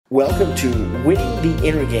Welcome to Winning the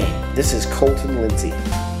Inner Game. This is Colton Lindsay.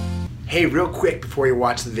 Hey, real quick before you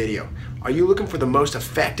watch the video, are you looking for the most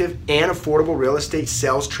effective and affordable real estate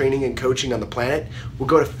sales training and coaching on the planet? Well,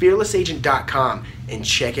 go to fearlessagent.com and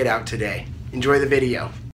check it out today. Enjoy the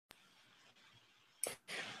video.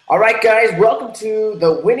 All right, guys, welcome to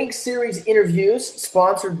the Winning Series interviews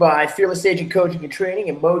sponsored by Fearless Agent Coaching and Training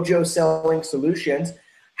and Mojo Selling Solutions.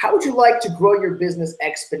 How would you like to grow your business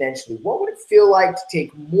exponentially? What would it feel like to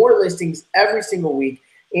take more listings every single week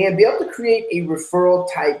and be able to create a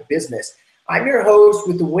referral type business? I'm your host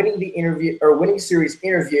with the Winning Series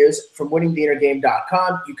interviews from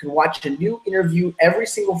winningtheinnergame.com. You can watch a new interview every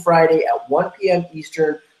single Friday at 1 p.m.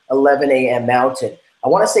 Eastern, 11 a.m. Mountain. I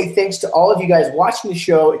want to say thanks to all of you guys watching the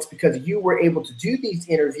show. It's because you were able to do these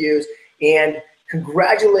interviews, and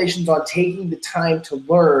congratulations on taking the time to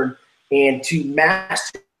learn and to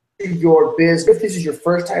master your business. If this is your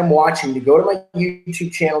first time watching, to go to my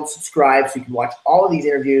YouTube channel and subscribe so you can watch all of these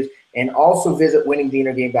interviews, and also visit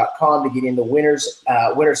winningtheinnergame.com to get in the Winner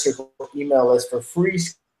Circle email list for free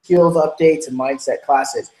skills updates and mindset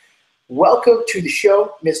classes. Welcome to the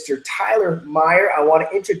show, Mr. Tyler Meyer. I want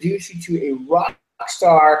to introduce you to a rock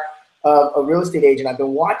star of a real estate agent. I've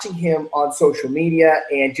been watching him on social media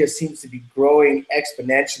and just seems to be growing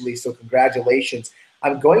exponentially, so congratulations.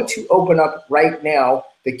 I'm going to open up right now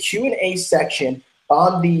the Q&A section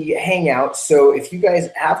on the Hangout. So if you guys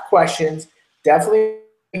have questions, definitely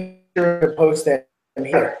make sure to post them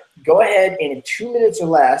here. Go ahead and in 2 minutes or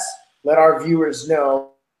less, let our viewers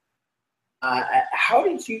know how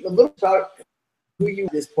did you, a little about who you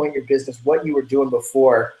at this point in your business, what you were doing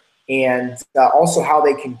before, and also how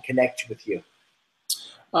they can connect with you.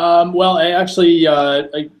 Well, I actually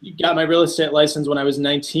I got my real estate license when I was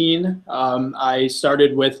 19. I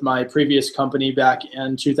started with my previous company back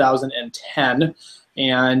in 2010,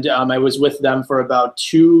 and I was with them for about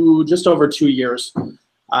just over 2 years.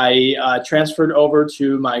 I transferred over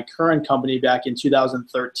to my current company back in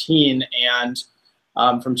 2013, and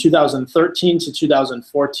from 2013 to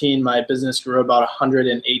 2014, my business grew about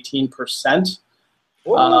 118%.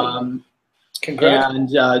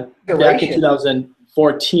 Congratulations. And back in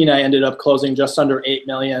 2014, I ended up closing just under $8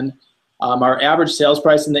 million. Our average sales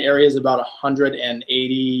price in the area is about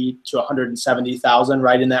 $180,000 to $170,000,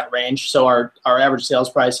 right in that range. So our average sales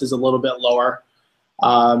price is a little bit lower.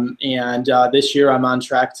 This year I'm on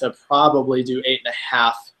track to probably do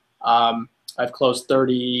 8.5. I've closed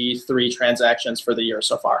 33 transactions for the year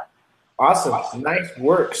so far. Awesome. Nice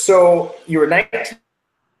work. So you were 19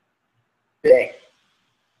 today.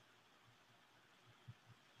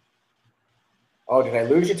 Oh, did I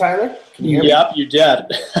lose you, Tyler? Can you hear me? Yep, you did.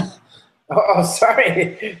 Oh,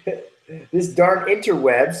 sorry. This darn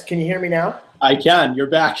interwebs. Can you hear me now? I can. You're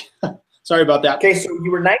back. Sorry about that. Okay, so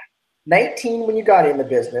you were 19 when you got in the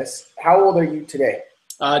business. How old are you today?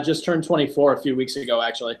 Just turned 24 a few weeks ago,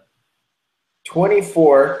 actually.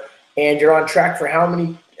 24, and you're on track for how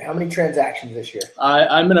many transactions this year?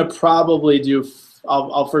 I'm going to probably do,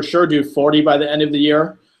 I'll for sure do 40 by the end of the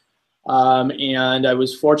year. And I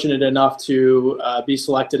was fortunate enough to be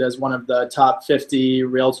selected as one of the top 50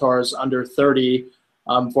 realtors under 30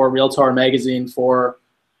 for Realtor Magazine for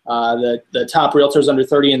the top realtors under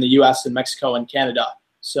 30 in the U.S. and Mexico and Canada.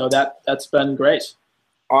 So that's been great.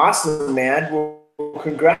 Awesome, man. Well,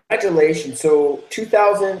 congratulations. So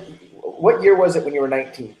 2000, what year was it when you were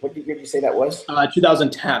 19? What year did you say that was?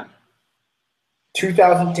 2010.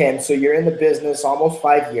 2010. So you're in the business almost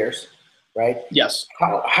 5 years. Right? Yes.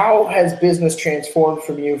 How has business transformed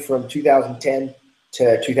from you from 2010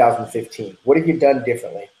 to 2015? What have you done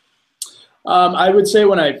differently? I would say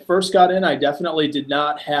when I first got in, I definitely did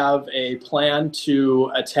not have a plan to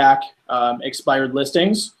attack expired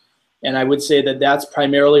listings. And I would say that that's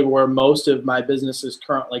primarily where most of my business is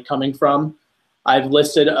currently coming from. I've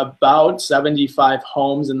listed about 75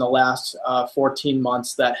 homes in the last 14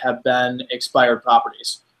 months that have been expired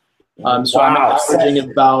proprietors. So wow, I'm averaging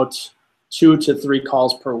about 2 to 3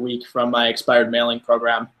 calls per week from my expired mailing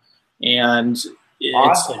program. And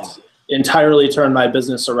it's entirely turned my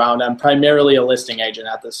business around. I'm primarily a listing agent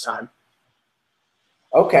at this time.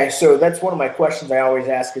 Okay, so that's one of my questions I always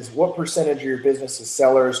ask is what percentage of your business is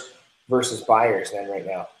sellers versus buyers then right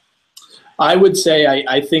now? I would say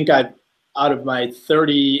I think out of my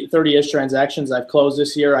 30-ish transactions I've closed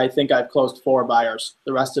this year, I think I've closed 4 buyers.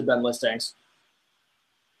 The rest have been listings.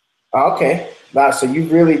 Okay. Wow. So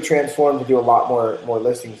you've really transformed to do a lot more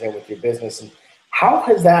listings in with your business. And how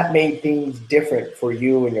has that made things different for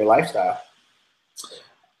you and your lifestyle?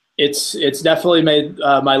 It's definitely made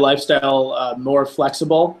my lifestyle more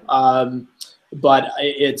flexible. but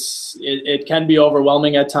it can be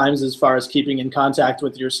overwhelming at times as far as keeping in contact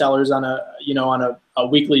with your sellers on a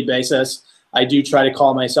weekly basis. I do try to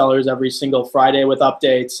call my sellers every single Friday with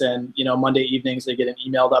updates, and Monday evenings they get an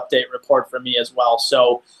emailed update report from me as well.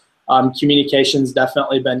 So communication's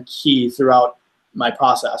definitely been key throughout my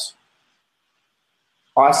process.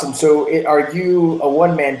 Awesome. So are you a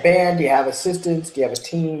one-man band? Do you have assistants? Do you have a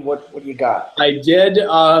team? What do you got? I did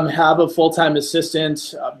have a full-time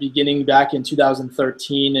assistant beginning back in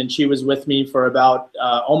 2013, and she was with me for about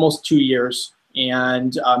almost 2 years.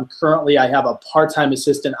 And currently I have a part-time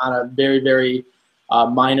assistant on a very, very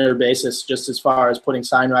minor basis, just as far as putting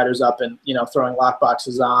sign riders up and throwing lock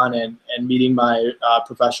boxes on and meeting my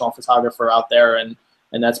professional photographer out there. And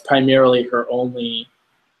that's primarily her only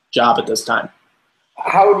job at this time.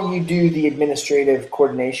 How do you do the administrative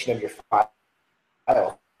coordination of your files?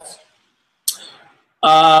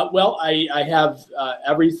 Well, I have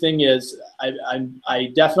everything is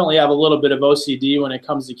I definitely have a little bit of OCD when it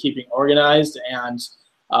comes to keeping organized, and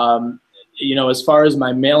as far as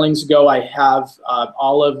my mailings go, I have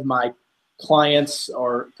all of my clients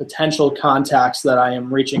or potential contacts that I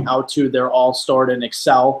am reaching out to. They're all stored in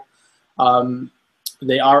Excel.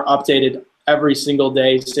 They are updated every single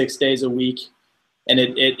day, 6 days a week. And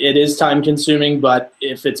it is time consuming, but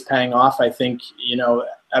if it's paying off, I think,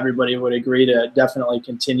 everybody would agree to definitely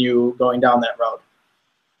continue going down that road.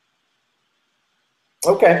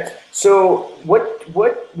 Okay. So what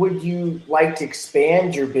would you like to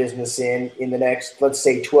expand your business in the next, let's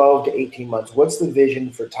say, 12 to 18 months? What's the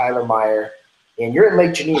vision for Tyler Meyer? And you're in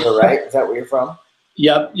Lake Geneva, right? Is that where you're from?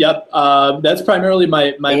 Yep. That's primarily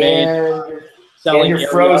my main selling area. And you're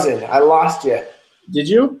frozen. I lost you. Did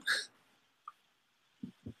you?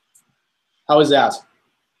 How is that?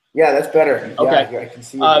 Yeah, that's better. Okay. Yeah, I can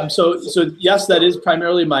see you. So yes, that is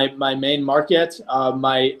primarily my main market.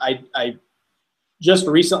 I just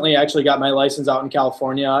recently actually got my license out in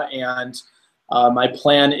California, and my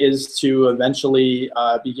plan is to eventually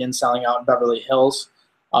begin selling out in Beverly Hills.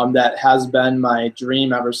 That has been my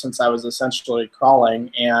dream ever since I was essentially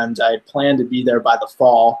crawling, and I plan to be there by the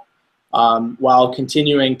fall while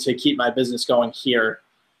continuing to keep my business going here.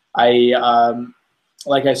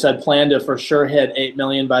 Like I said, plan to for sure hit 8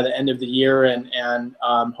 million by the end of the year, and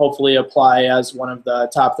hopefully apply as one of the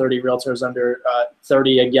top 30 realtors under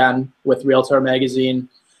 30 again with Realtor Magazine.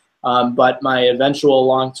 But my eventual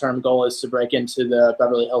long-term goal is to break into the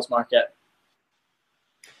Beverly Hills market.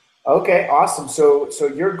 Okay, awesome. So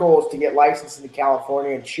your goal is to get licensed in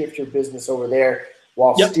California and shift your business over there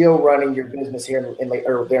while still running your business here in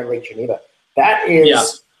Lake Geneva. That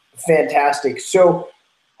is fantastic. So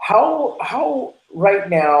how right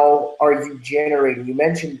now are you generating? You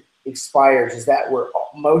mentioned expires. Is that where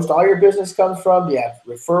most all your business comes from? Do you have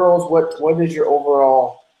referrals? What is your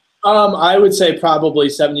overall? I would say probably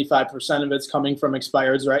 75% of it's coming from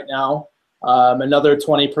expireds right now. Another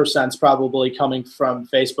 20% is probably coming from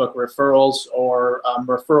Facebook referrals or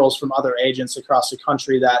referrals from other agents across the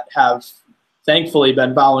country that have thankfully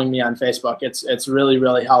been following me on Facebook. It's really,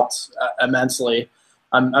 really helped immensely.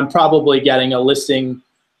 I'm probably getting a listing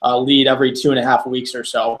lead every 2.5 weeks or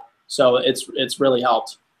so. So it's really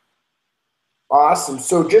helped. Awesome.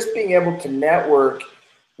 So just being able to network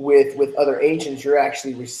with other agents, you're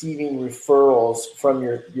actually receiving referrals from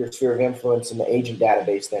your sphere of influence in the agent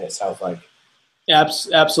database then, it sounds like.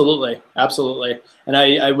 Absolutely. And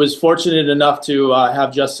I was fortunate enough to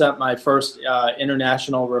have just sent my first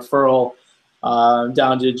international referral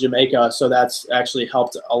down to Jamaica. So that's actually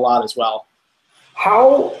helped a lot as well.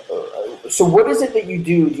 So what is it that you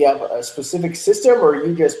do? Do you have a specific system, or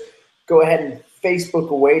you just go ahead and Facebook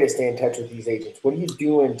away to stay in touch with these agents? What are you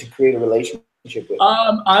doing to create a relationship with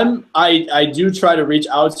them? I do try to reach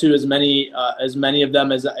out to as many of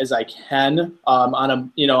them as I can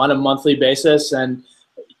on a monthly basis, and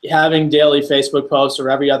having daily Facebook posts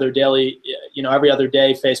or every other day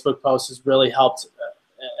Facebook posts has really helped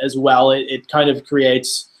as well. It kind of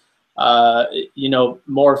creates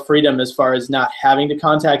more freedom as far as not having to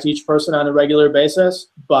contact each person on a regular basis.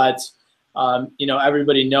 But,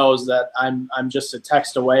 everybody knows that I'm just a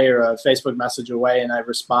text away or a Facebook message away, and I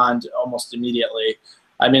respond almost immediately.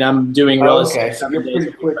 I mean, I'm doing real estate 7 days a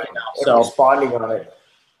week right now. So responding on it.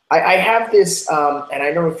 I have this, and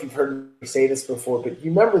I don't know if you've heard me say this before, but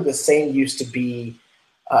you remember the saying used to be,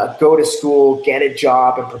 go to school, get a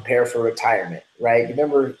job, and prepare for retirement, right? You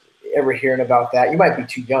remember ever hearing about that? You might be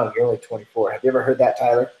too young. You're only 24. Have you ever heard that,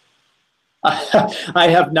 Tyler? I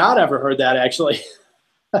have not ever heard that, actually.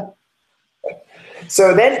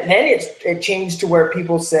 So then it changed to where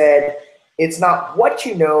people said, it's not what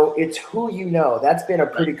you know, it's who you know. That's been a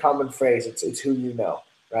pretty common phrase. It's who you know,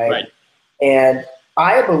 right? And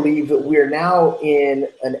I believe that we're now in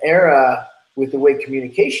an era with the way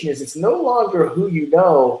communication is. It's no longer who you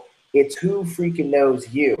know, it's who freaking knows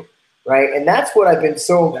you, right? And that's what I've been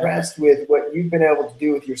so impressed with, what you've been able to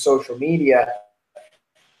do with your social media.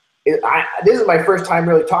 This is my first time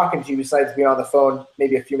really talking to you besides being on the phone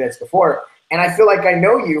maybe a few minutes before. And I feel like I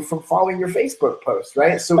know you from following your Facebook post,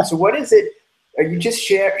 right? So what is it? Are you just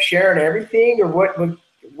sharing everything, or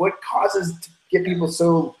what causes to get people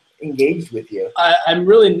so engaged with you? I'm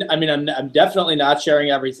definitely not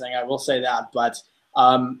sharing everything. I will say that, but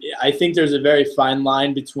I think there's a very fine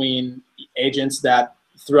line between agents that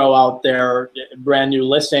throw out their brand new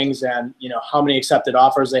listings and, how many accepted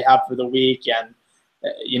offers they have for the week. And,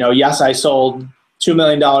 yes, I sold $2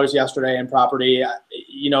 million yesterday in property.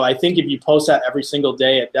 I think if you post that every single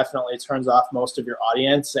day, it definitely turns off most of your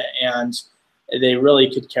audience, and they really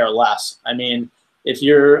could care less. I mean, if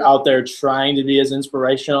you're out there trying to be as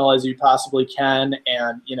inspirational as you possibly can,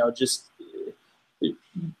 and, just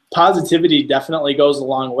positivity definitely goes a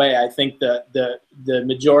long way. I think that the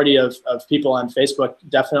majority of people on Facebook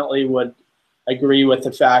definitely would agree with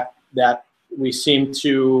the fact that we seem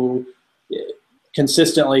to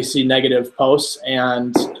consistently see negative posts,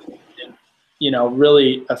 and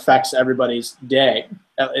really affects everybody's day.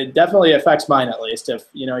 It definitely affects mine, at least, if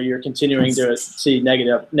you're continuing to see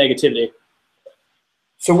negativity.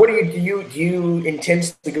 So what do you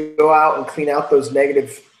intend to go out and clean out those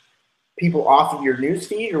negative people off of your news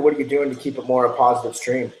feed, or what are you doing to keep it more a positive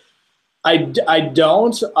stream? I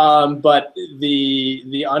don't, but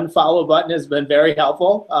the unfollow button has been very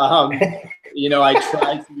helpful. I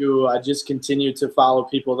try to just continue to follow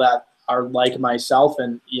people that are like myself,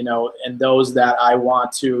 and and those that I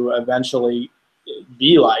want to eventually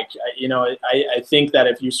be like. I think that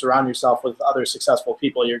if you surround yourself with other successful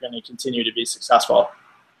people, you're going to continue to be successful.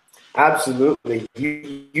 Absolutely.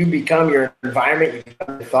 You become your environment, you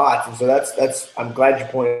become your thoughts, and so that's I'm glad you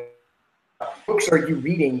pointed out. What books are you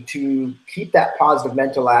reading to keep that positive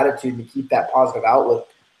mental attitude, to keep that positive outlook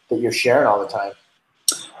that you're sharing all the time?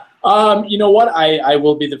 You know what? I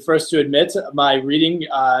will be the first to admit my reading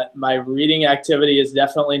activity is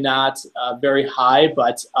definitely not very high,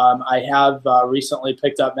 but I have recently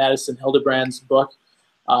picked up Madison Hildebrand's book,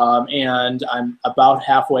 and I'm about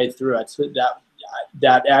halfway through it. So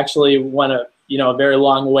that actually went a very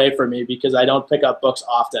long way for me, because I don't pick up books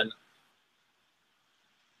often.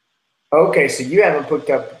 Okay, so you haven't picked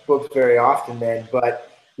up books very often then,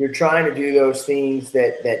 but you're trying to do those things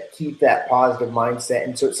that keep that positive mindset.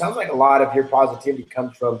 And so it sounds like a lot of your positivity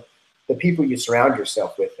comes from the people you surround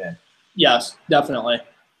yourself with then. Yes, definitely.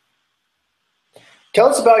 Tell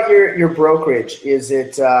us about your brokerage. Is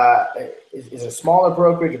it a smaller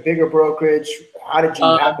brokerage, a bigger brokerage? How did you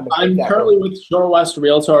happen to pick I'm that currently brokerage? with Shore West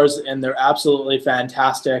Realtors, and they're absolutely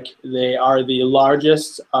fantastic. They are the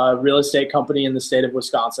largest real estate company in the state of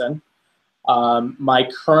Wisconsin. My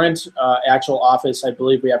current actual office, I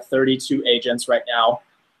believe we have 32 agents right now,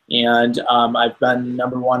 and I've been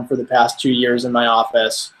 #1 for the past 2 years in my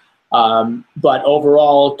office. But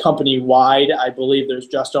overall, company-wide, I believe there's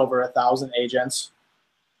just over 1,000 agents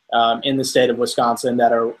in the state of Wisconsin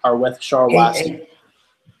that are with Shore West. Hey,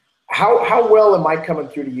 how well am I coming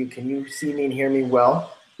through to you? Can you see me and hear me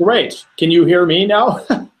well? Great. Can you hear me now?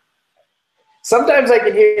 Sometimes I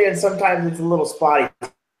can hear you, and sometimes it's a little spotty.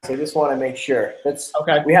 So I just want to make sure. That's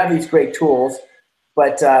okay. We have these great tools,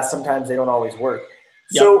 but sometimes they don't always work.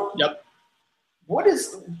 So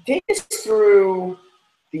take us through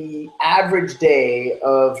the average day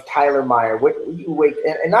of Tyler Meyer? What you wake,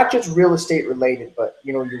 and not just real estate related, but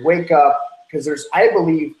you wake up, because there's, I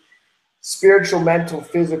believe, spiritual, mental,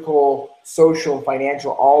 physical, social, and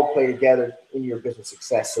financial all play together in your business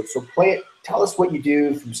success. So tell us what you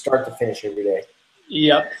do from start to finish every day.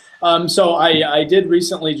 Yep. So I did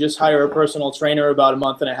recently just hire a personal trainer about a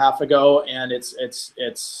month and a half ago, and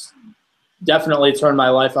it's definitely turned my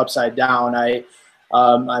life upside down.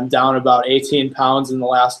 I'm down about 18 pounds in the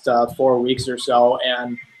last 4 weeks or so,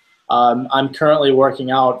 and I'm currently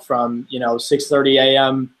working out from 6:30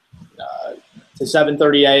 a.m. To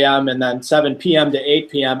 7:30 a.m. and then 7 p.m. to 8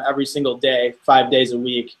 p.m. every single day, 5 days a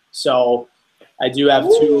week. So I do have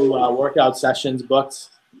 2 workout sessions booked,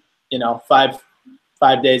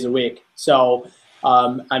 5 days a week. So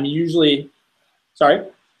I'm usually, sorry?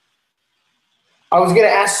 I was going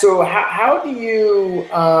to ask, so how do you,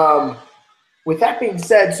 with that being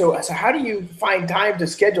said, so how do you find time to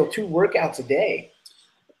schedule 2 workouts a day?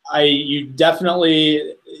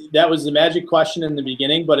 That was the magic question in the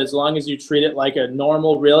beginning, but as long as you treat it like a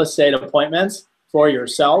normal real estate appointment for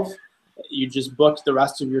yourself, you just book the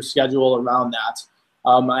rest of your schedule around that.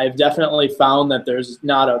 I've definitely found that there's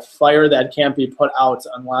not a fire that can't be put out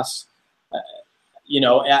unless,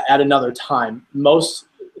 at another time. Most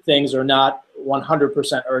things are not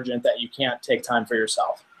 100% urgent that you can't take time for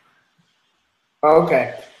yourself.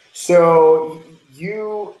 Okay. So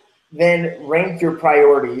you then rank your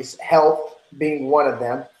priorities, health being one of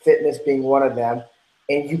them, fitness being one of them,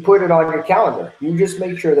 and you put it on your calendar. You just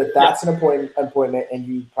make sure that that's an appointment and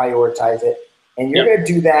you prioritize it. And you're going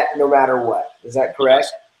to do that no matter what. Is that correct?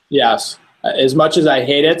 Yes. As much as I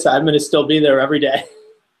hate it, I'm going to still be there every day.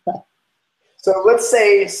 So let's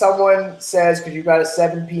say someone says, because you've got a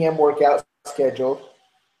 7 p.m. workout scheduled.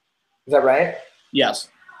 Is that right? Yes.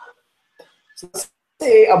 So let's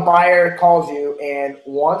say a buyer calls you and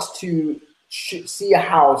wants to see a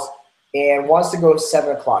house and wants to go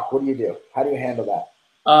 7 o'clock. What do you do? How do you handle that?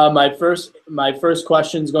 My first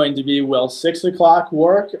question is going to be, will 6 o'clock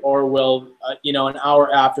work, or will an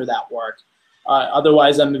hour after that work?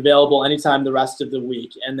 Otherwise, I'm available anytime the rest of the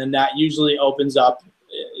week, and then that usually opens up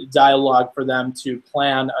dialogue for them to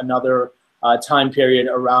plan another time period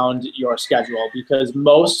around your schedule, because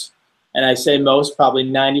most, and I say most, probably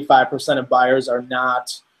 95% of buyers are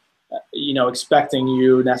not expecting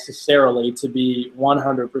you necessarily to be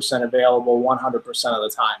 100% available 100% of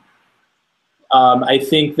the time. I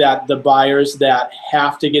think that the buyers that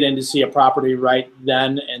have to get in to see a property right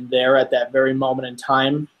then and there at that very moment in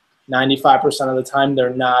time, 95% of the time,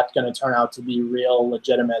 they're not going to turn out to be real,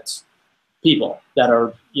 legitimate people that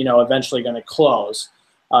are, eventually going to close.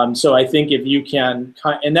 So I think if you can,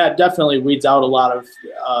 and that definitely weeds out a lot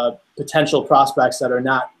of potential prospects that are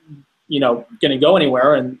not, going to go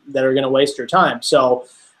anywhere and that are going to waste your time. So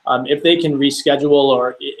if they can reschedule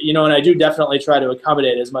or, and I do definitely try to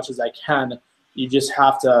accommodate as much as I can. You just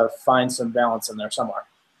have to find some balance in there somewhere.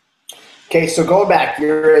 Okay, so going back,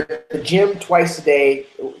 you're at the gym twice a day.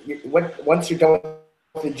 Once you're done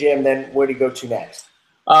with the gym, then where do you go to next?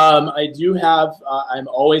 I do have, I'm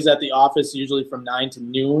always at the office, usually from 9 to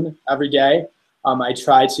noon every day. I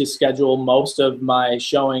try to schedule most of my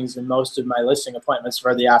showings and most of my listing appointments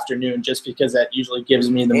for the afternoon, just because that usually gives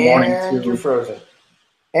me the morning to. And you're frozen.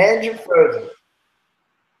 And you're frozen.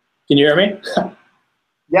 Can you hear me?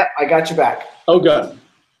 Yep, I got you back. Oh, good.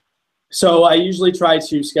 So I usually try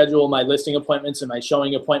to schedule my listing appointments and my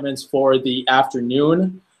showing appointments for the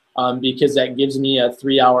afternoon, because that gives me a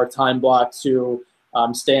 3-hour time block to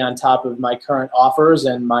stay on top of my current offers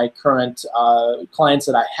and my current clients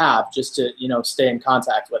that I have, just to stay in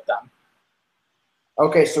contact with them.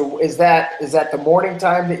 Okay, so is that the morning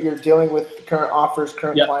time that you're dealing with current offers,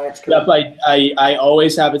 current clients? Yep, I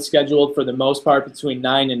always have it scheduled for the most part between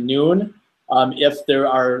 9 and noon. If there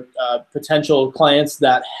are potential clients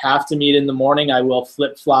that have to meet in the morning, I will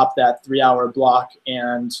flip-flop that 3-hour block,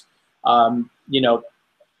 and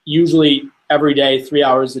usually every day, 3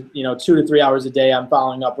 hours, 2 to 3 hours a day, I'm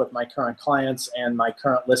following up with my current clients and my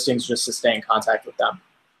current listings just to stay in contact with them.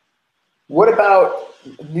 What about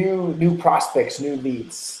new prospects, new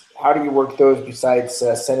leads? How do you work those besides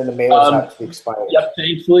sending the mailers out to the expired? Yep,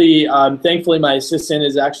 thankfully, my assistant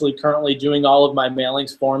is actually currently doing all of my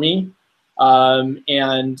mailings for me.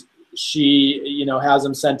 And she, has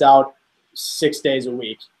them sent out 6 days a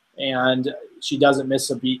week, and she doesn't miss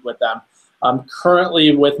a beat with them.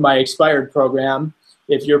 Currently with my expired program,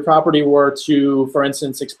 if your property were to, for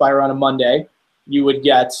instance, expire on a Monday, you would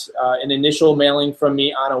get an initial mailing from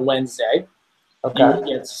me on a Wednesday. Okay. You would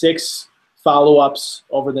get 6 follow-ups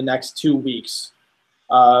over the next 2 weeks.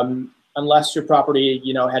 Unless your property,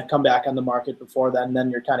 had come back on the market before then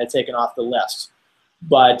you're kind of taken off the list.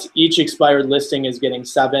 But each expired listing is getting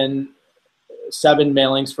seven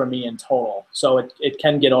mailings from me in total. So it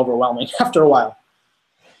can get overwhelming after a while.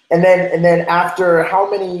 And then after how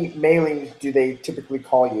many mailings do they typically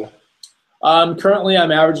call you? Currently,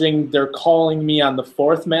 I'm averaging, they're calling me on the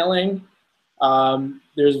 4th mailing.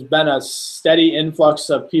 There's been a steady influx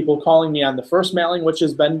of people calling me on the 1st mailing, which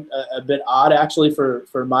has been a bit odd actually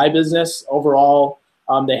for my business. Overall,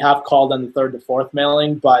 they have called on the 3rd to 4th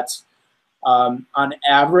mailing, but on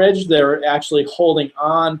average, they're actually holding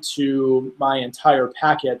on to my entire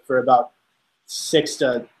packet for about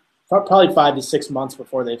probably 5 to 6 months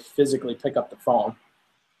before they physically pick up the phone.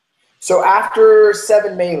 So after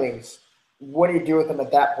 7 mailings, what do you do with them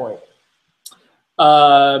at that point?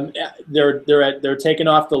 They're taken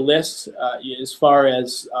off the list as far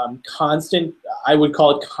as constant, I would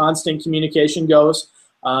call it constant communication goes,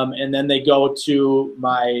 and then they go to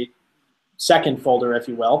my 2nd folder, if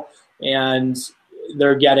you will, and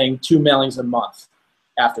they're getting 2 mailings a month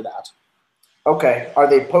after that. Okay. Are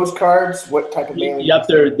they postcards? What type of mailing? Yep,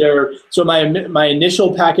 they're so my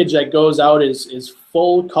initial package that goes out is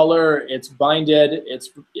full color. It's binded.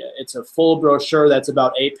 It's a full brochure that's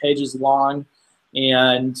about 8 pages long,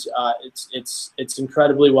 and it's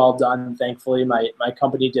incredibly well done. Thankfully, my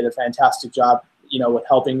company did a fantastic job, with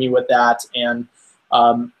helping me with that. And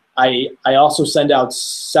I also send out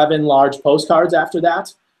 7 large postcards after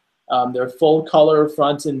that. They're full color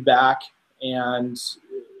front and back, and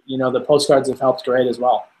the postcards have helped great as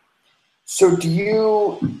well. So do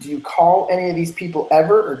you call any of these people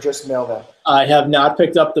ever, or just mail them? I have not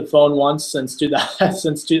picked up the phone once since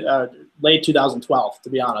late 2012, to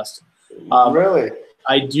be honest. Really?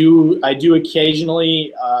 I do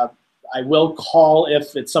occasionally. I will call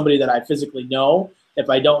if it's somebody that I physically know. If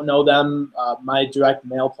I don't know them, my direct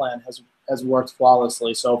mail plan has worked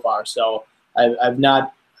flawlessly so far. So I've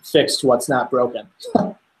not fixed what's not broken.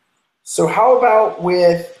 So how about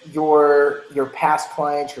with your past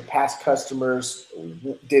clients, your past customers?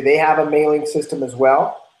 Do they have a mailing system as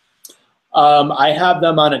well? I have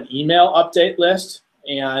them on an email update list,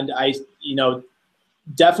 and I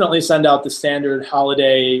definitely send out the standard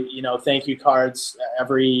holiday thank you cards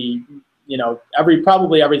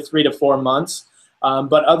probably every 3 to 4 months.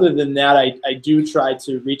 But other than that, I do try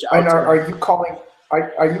to reach out. And are you calling?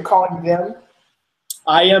 Are you calling them?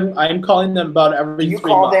 I'm calling them about every 3 months. Do you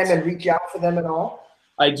call them and reach out for them at all?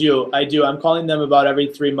 I do. I'm calling them about every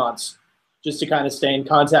 3 months, just to kind of stay in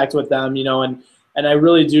contact with them, and I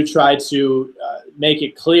really do try to make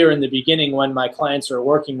it clear in the beginning when my clients are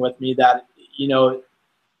working with me that,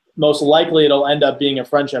 most likely it'll end up being a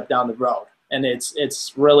friendship down the road. And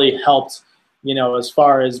it's really helped, as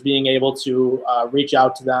far as being able to reach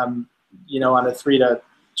out to them, on a 2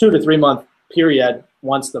 to 3 month period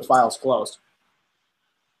once the file's closed.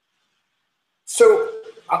 So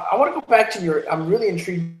I want to go back to I'm really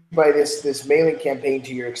intrigued by this mailing campaign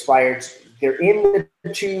to your expireds. They're in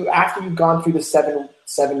after you've gone through the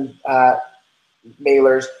seven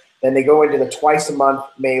mailers, then they go into the twice a month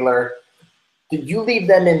mailer. Did you leave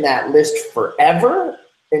them in that list forever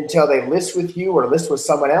until they list with you or list with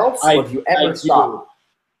someone else? Or do you ever stop?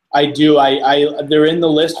 I do. They're in the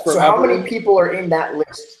list forever. So how many people are in that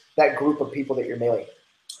list, that group of people that you're mailing?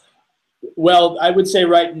 Well, I would say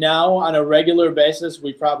right now on a regular basis,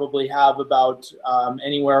 we probably have about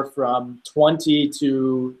anywhere from 20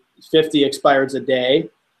 to 50 expireds a day.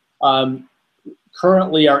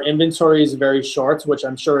 Currently, our inventory is very short, which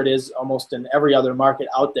I'm sure it is almost in every other market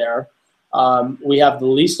out there. We have the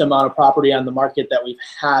least amount of property on the market that we've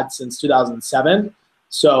had since 2007.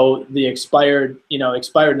 So the expired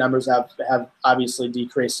numbers have obviously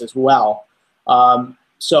decreased as well.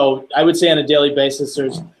 So I would say on a daily basis,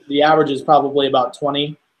 the average is probably about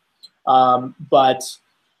 20. But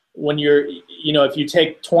when if you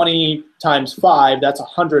take 20 times 5, that's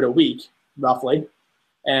 100 a week, roughly.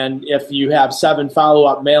 And if you have 7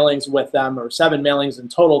 follow-up mailings with them, or 7 mailings in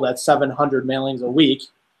total, that's 700 mailings a week.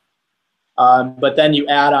 But then you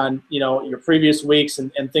add on, your previous weeks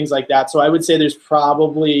and things like that. So I would say there's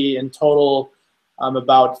probably in total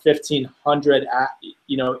about 1,500,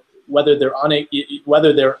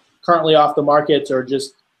 whether they're currently off the market or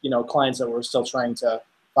just, clients that we're still trying to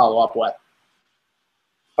follow up with.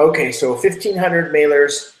 Okay, so 1,500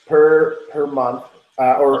 mailers per month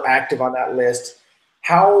or active on that list.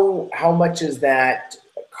 How much is that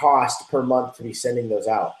cost per month to be sending those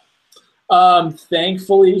out?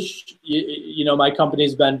 Thankfully, my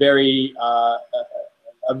company's been very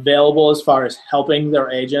available as far as helping their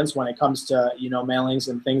agents when it comes to, mailings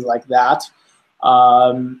and things like that.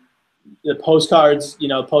 The postcards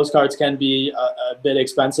can be a bit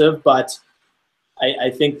expensive, but I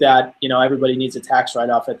think that, everybody needs a tax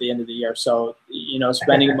write-off at the end of the year. So,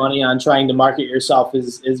 spending money on trying to market yourself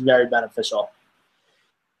is very beneficial.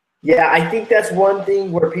 Yeah, I think that's one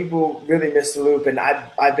thing where people really miss the loop, and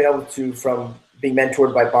I've been able to, from being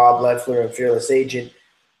mentored by Bob Loeffler and Fearless Agent,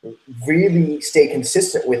 really stay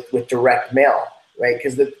consistent with direct mail, right?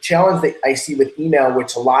 Because the challenge that I see with email,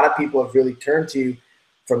 which a lot of people have really turned to,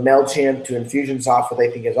 from MailChimp to Infusionsoft, what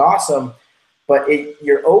they think is awesome, but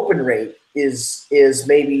your open rate is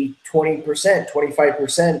maybe 20%,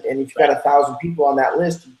 25%, and if you've got 1,000 people on that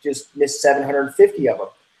list, you just miss 750 of them.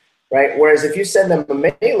 Right? Whereas if you send them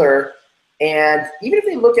a mailer, and even if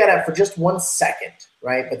they look at it for just 1 second,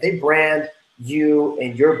 right, but they brand you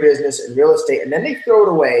and your business and real estate, and then they throw it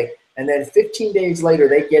away, and then 15 days later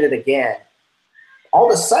they get it again, all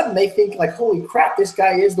of a sudden they think like, holy crap, this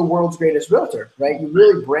guy is the world's greatest realtor, right? You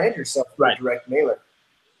really brand yourself with a direct mailer.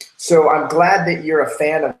 So I'm glad that you're a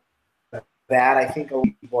fan of that. I think a lot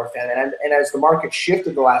more fan. And as the market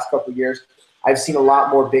shifted the last couple of years, I've seen a lot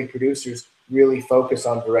more big producers really focus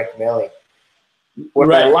on direct mailing. What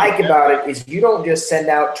Right. I like about it is you don't just send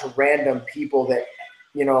out to random people that,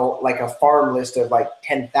 you know, like a farm list of like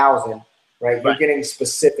 10,000, right? You're getting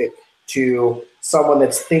specific to someone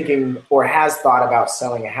that's thinking or has thought about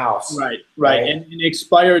selling a house. Right. And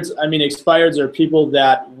expireds, I mean, expireds are people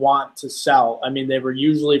that want to sell. I mean, they were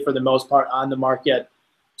usually, for the most part, on the market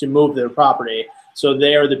to move their property. So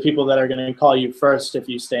they are the people that are going to call you first if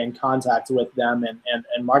you stay in contact with them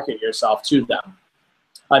and market yourself to them.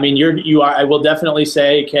 I mean, I will definitely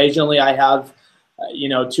say occasionally I have,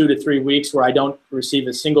 2 to 3 weeks where I don't receive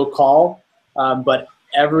a single call, but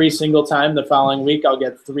every single time the following week I'll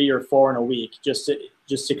get 3 or 4 in a week just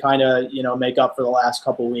to kind of, make up for the last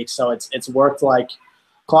couple of weeks. So it's worked like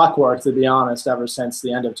clockwork, to be honest, ever since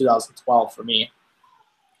the end of 2012 for me.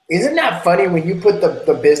 Isn't that funny when you put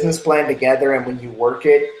the business plan together and when you work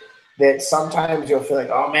it, that sometimes you'll feel like,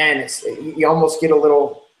 oh man, you almost get a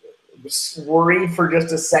little worried for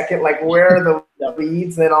just a second, like where are the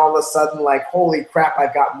leads? Then all of a sudden, like, holy crap,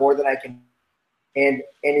 I've got more than I can. And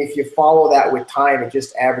if you follow that with time, it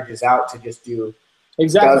just averages out to just do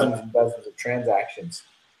dozens and dozens of transactions.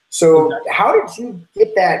 So how did you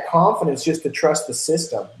get that confidence just to trust the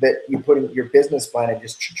system that you put in your business plan and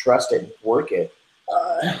just to trust it and work it?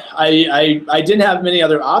 I didn't have many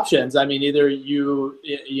other options. I mean, either you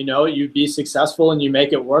be successful and you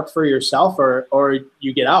make it work for yourself, or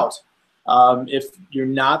you get out. If you're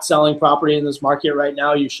not selling property in this market right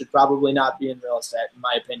now, you should probably not be in real estate, in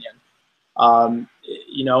my opinion. And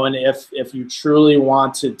if you truly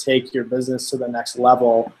want to take your business to the next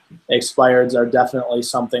level, expireds are definitely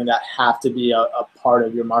something that have to be a part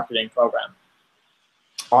of your marketing program.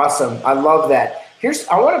 Awesome. I love that.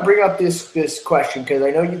 I want to bring up this question because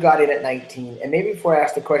I know you got in at 19, and maybe before I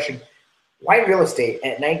ask the question, why real estate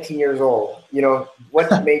at 19 years old?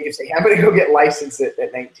 What made you say, I'm going to go get licensed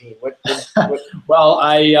at 19? What? Well,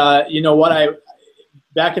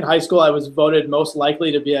 back in high school, I was voted most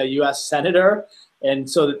likely to be a U.S. Senator. And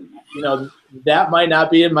so, that might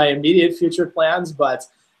not be in my immediate future plans, but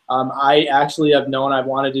I actually have known I've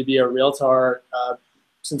wanted to be a realtor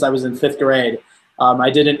since I was in 5th grade.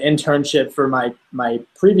 I did an internship for my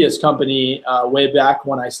previous company way back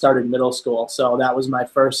when I started middle school. So that was my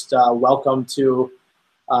first welcome to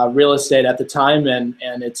real estate at the time, and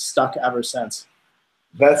it's stuck ever since.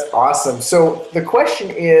 That's awesome. So the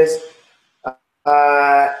question is,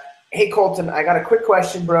 hey, Colton, I got a quick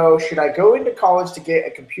question, bro. Should I go into college to get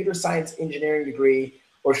a computer science engineering degree,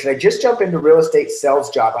 or should I just jump into real estate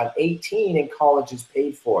sales job? I'm 18 and college is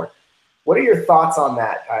paid for. What are your thoughts on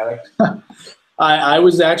that, Tyler? I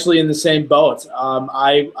was actually in the same boat.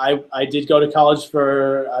 I did go to college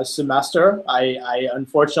for a semester. I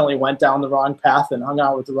unfortunately went down the wrong path and hung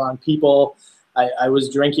out with the wrong people. I was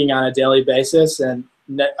drinking on a daily basis and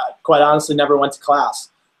quite honestly never went to class.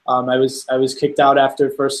 I was kicked out after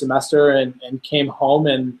first semester and came home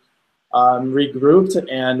and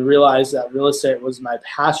regrouped and realized that real estate was my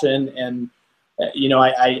passion. And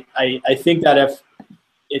I think that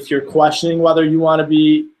if you're questioning whether you want to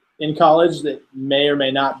be in college, that may or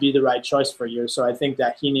may not be the right choice for you. So I think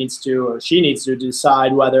that he needs to, or she needs to,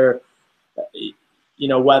 decide whether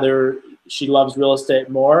she loves real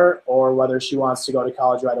estate more or whether she wants to go to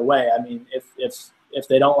college right away. I mean, if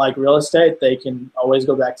they don't like real estate, they can always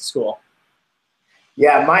go back to school.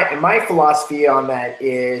 Yeah, my philosophy on that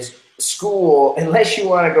is school, unless you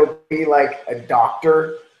want to go be like a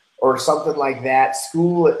doctor or something like that,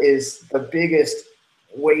 school is the biggest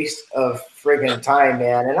waste of friggin' time,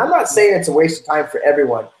 man. And I'm not saying it's a waste of time for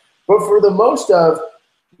everyone, but for the most of,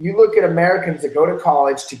 you look at Americans that go to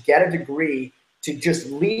college to get a degree, to just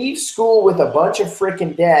leave school with a bunch of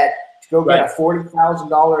freaking debt to go get a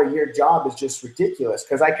 $40,000 a year job is just ridiculous.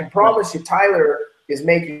 Because I can promise you, Tyler is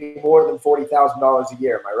making more than $40,000 a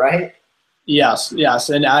year. Am I right? Yes.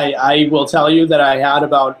 And I will tell you that I had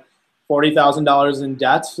about $40,000 in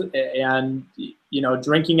debt, and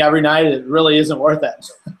drinking every night, it really isn't worth it.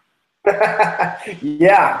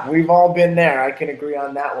 Yeah, we've all been there. I can agree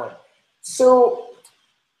on that one. So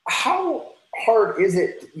how hard is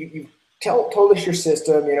it? You told us your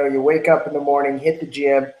system, you wake up in the morning, hit the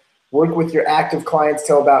gym, work with your active clients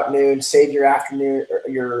till about noon, save your afternoons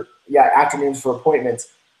for appointments.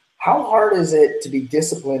 How hard is it to be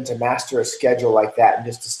disciplined to master a schedule like that and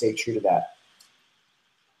just to stay true to that?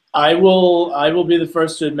 I will be the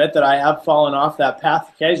first to admit that I have fallen off that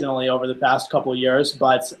path occasionally over the past couple of years,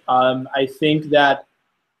 but I think that,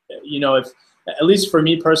 if at least for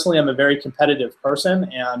me personally, I'm a very competitive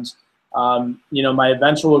person, and my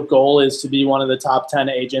eventual goal is to be one of the top 10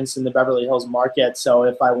 agents in the Beverly Hills market. So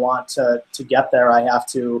if I want to get there, I have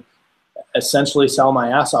to essentially sell my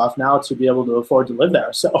ass off now to be able to afford to live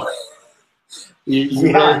there. So you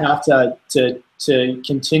really have to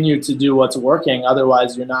continue to do what's working.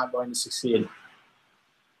 Otherwise, you're not going to succeed.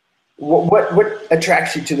 What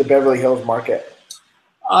attracts you to the Beverly Hills market?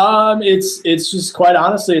 It's just, quite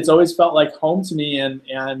honestly, it's always felt like home to me. And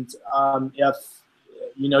if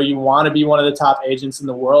you want to be one of the top agents in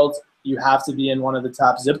the world, you have to be in one of the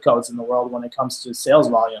top zip codes in the world when it comes to sales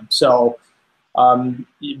volume. So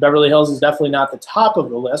Beverly Hills is definitely not the top of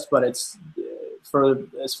the list, but it's,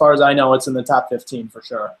 as far as I know, it's in the top 15 for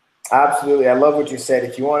sure. Absolutely. I love what you said.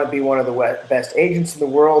 If you want to be one of the best agents in the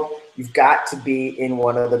world, you've got to be in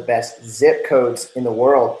one of the best zip codes in the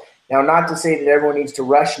world. Now, not to say that everyone needs to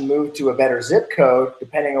rush and move to a better zip code,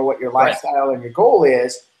 depending on what your lifestyle and your goal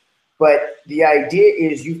is, but the idea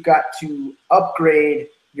is you've got to upgrade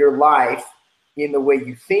your life in the way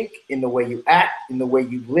you think, in the way you act, in the way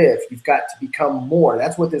you live. You've got to become more.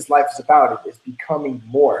 That's what this life is about, is becoming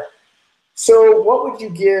more. So what would you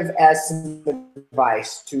give as some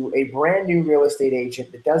advice to a brand new real estate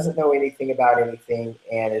agent that doesn't know anything about anything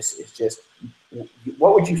and is just,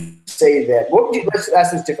 what would you say let's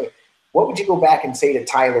ask this differently. What would you go back and say to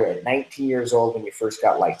Tyler at 19 years old when you first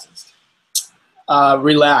got licensed?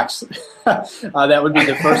 Relax. That would be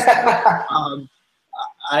the first thing.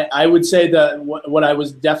 I would say that what I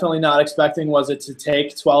was definitely not expecting was it to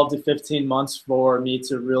take 12 to 15 months for me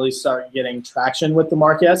to really start getting traction with the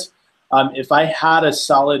market. If I had a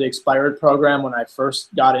solid expired program when I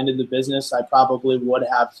first got into the business, I probably would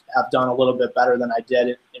have done a little bit better than I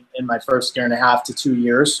did in my first year and a half to 2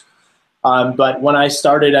 years. But when I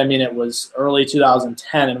started, it was early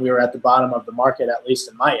 2010, and we were at the bottom of the market, at least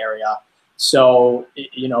in my area. So,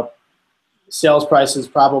 sales prices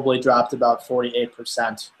probably dropped about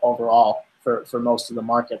 48% overall for most of the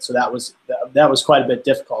market. So that was quite a bit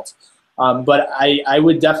difficult. But I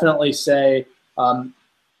would definitely say,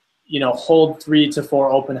 hold 3 to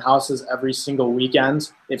 4 open houses every single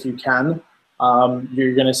weekend if you can.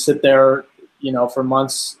 You're going to sit there, for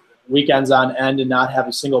months, weekends on end, and not have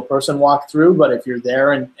a single person walk through. But if you're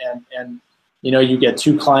there and you get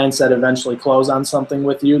 2 clients that eventually close on something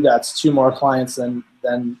with you, that's 2 more clients than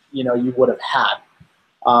you would have had.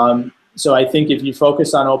 So I think if you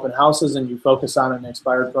focus on open houses and you focus on an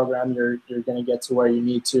expired program, you're going to get to where you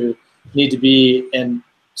need to be in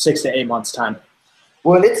 6 to 8 months' time.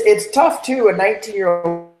 Well, it's tough too. A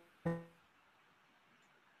 19-year-old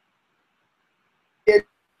kid,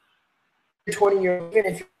 20-year-old,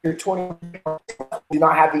 even if you're 20, do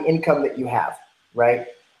not have the income that you have, right?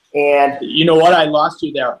 And you know what? I lost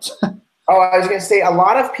you there. Oh, I was going to say, a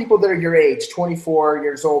lot of people that are your age, 24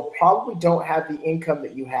 years old, probably don't have the income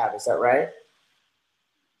that you have. Is that right?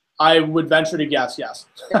 I would venture to guess, yes.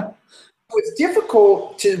 It's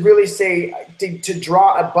difficult to really say, to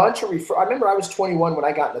draw a bunch of I remember I was 21 when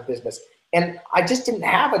I got in the business, and I just didn't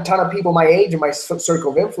have a ton of people my age in my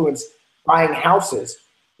circle of influence buying houses,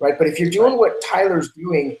 right? But if you're doing what Tyler's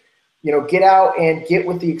doing, get out and get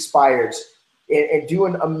with the expireds and do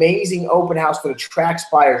an amazing open house that attracts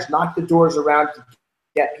buyers, knock the doors around to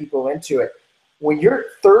get people into it. When you're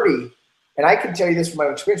 30, and I can tell you this from my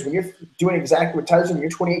own experience, when you're doing exactly what Tyler's doing, when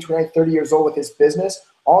you're 28, 29, 30 years old with this business,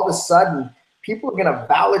 all of a sudden, people are going to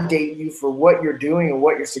validate you for what you're doing and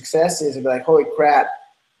what your success is and be like, holy crap,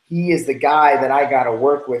 he is the guy that I got to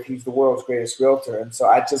work with. He's the world's greatest realtor. And so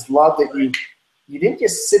I just love that you didn't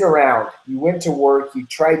just sit around. You went to work. You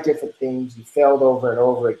tried different things. You failed over and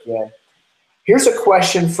over again. Here's a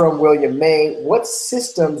question from William May. What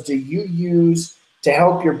systems do you use to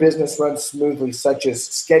help your business run smoothly, such as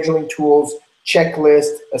scheduling tools,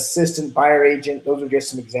 checklist, assistant, buyer agent? Those are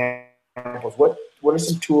just some examples. What are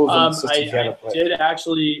some tools and systems you have in place? I did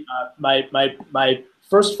actually, my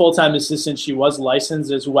first full-time assistant, she was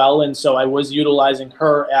licensed as well, and so I was utilizing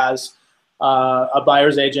her as a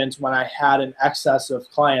buyer's agent when I had an excess of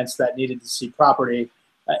clients that needed to see property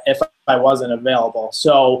if I wasn't available.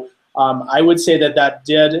 So I would say that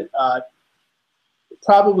did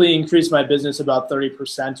probably increase my business about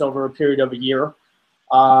 30% over a period of a year.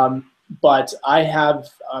 But I have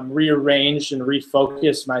rearranged and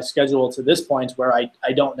refocused my schedule to this point where I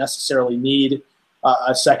don't necessarily need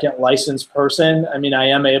a second licensed person. I mean, I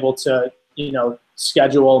am able to,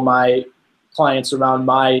 schedule my clients around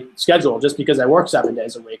my schedule just because I work 7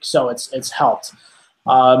 days a week. So it's helped.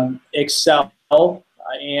 Excel,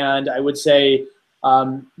 and I would say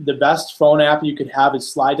the best phone app you could have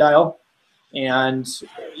is Slide Dial. And,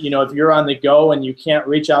 if you're on the go and you can't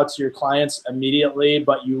reach out to your clients immediately,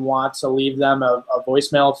 but you want to leave them a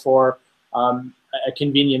voicemail for a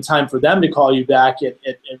convenient time for them to call you back, it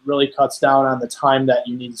really cuts down on the time that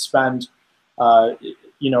you need to spend,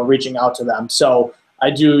 reaching out to them. So I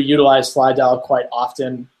do utilize slide dial quite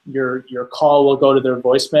often. Your call will go to their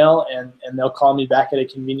voicemail, and they'll call me back at a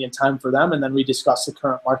convenient time for them, and then we discuss the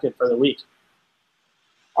current market for the week.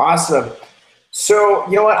 Awesome. So,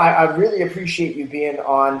 you know what? I really appreciate you being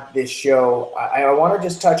on this show. I want to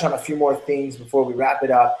just touch on a few more things before we wrap it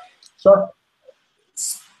up. Sure.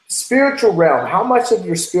 Spiritual realm. How much of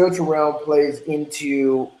your spiritual realm plays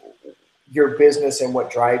into your business and what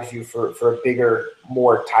drives you for a bigger,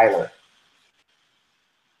 more Tyler?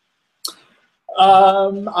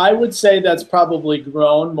 I would say that's probably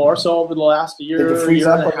grown more so over the last year and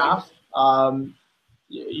a half.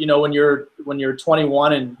 When you're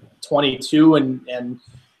 21 and 22 and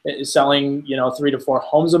selling 3 to 4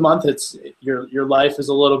 homes a month, it's your life is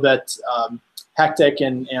a little bit hectic,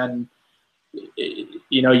 and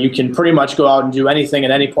you can pretty much go out and do anything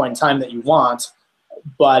at any point in time that you want.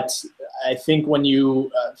 But I think when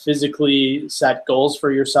you physically set goals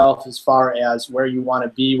for yourself as far as where you want to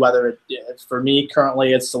be, whether for me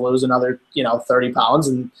currently it's to lose another 30 pounds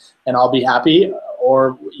and I'll be happy,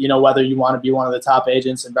 or whether you want to be one of the top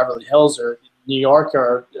agents in Beverly Hills or New York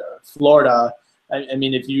or Florida. I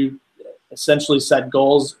mean, if you essentially set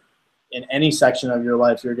goals in any section of your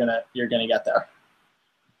life, you're gonna get there.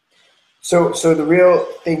 So the real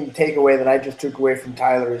thing takeaway that I just took away from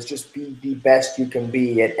Tyler is just be the best you can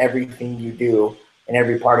be at everything you do in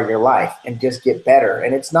every part of your life, and just get better.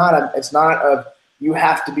 And it's not you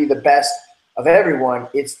have to be the best of everyone.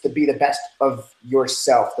 It's to be the best of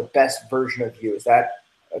yourself, the best version of you. Is that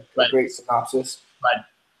a great synopsis? Right.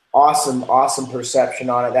 Awesome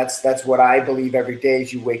perception on it. That's what I believe every day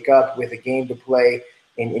as you wake up with a game to play,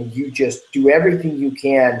 and you just do everything you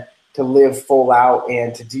can to live full out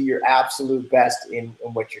and to do your absolute best in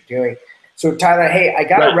what you're doing. So Tyler, hey, I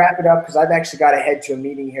got to wrap it up because I've actually got to head to a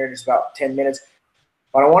meeting here in just about 10 minutes.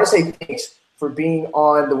 But I want to say thanks for being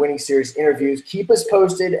on the Winning Series interviews. Keep us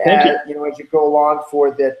posted as you go along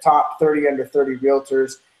for the top 30 under 30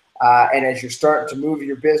 realtors. And as you're starting to move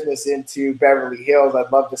your business into Beverly Hills,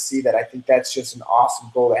 I'd love to see that. I think that's just an awesome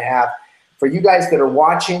goal to have. For you guys that are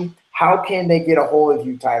watching, how can they get a hold of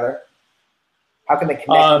you, Tyler? How can they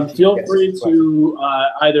connect with you? Feel free to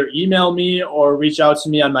either email me or reach out to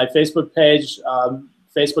me on my Facebook page.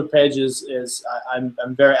 Facebook page is I'm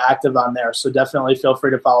very active on there, so definitely feel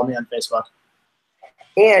free to follow me on Facebook.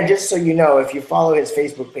 And just so you know, if you follow his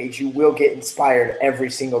Facebook page, you will get inspired every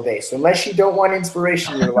single day. So unless you don't want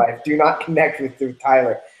inspiration in your life, do not connect with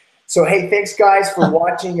Tyler. So, hey, thanks, guys, for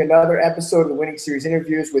watching another episode of the Winning Series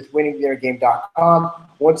interviews with winningtheinnergame.com.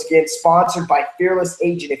 Once again, sponsored by Fearless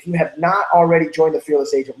Agent. If you have not already joined the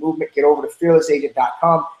Fearless Agent movement, get over to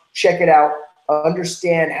fearlessagent.com. Check it out.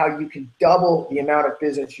 Understand how you can double the amount of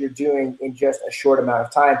business you're doing in just a short amount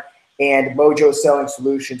of time. And Mojo Selling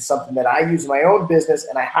Solutions, something that I use in my own business,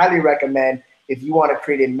 and I highly recommend if you want to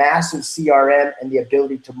create a massive CRM and the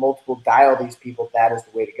ability to multiple dial these people, that is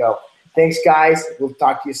the way to go. Thanks, guys. We'll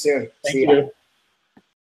talk to you soon. See you.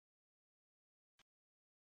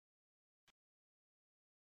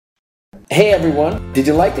 Hey, everyone. Did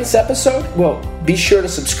you like this episode? Well, be sure to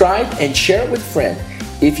subscribe and share it with a friend.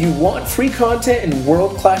 If you want free content and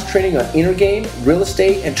world-class training on inner game, real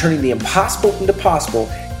estate, and turning the impossible into possible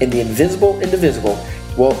and the invisible into visible,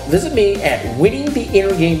 well, visit me at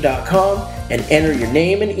winningtheinnergame.com and enter your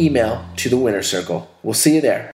name and email to the Winner Circle. We'll see you there.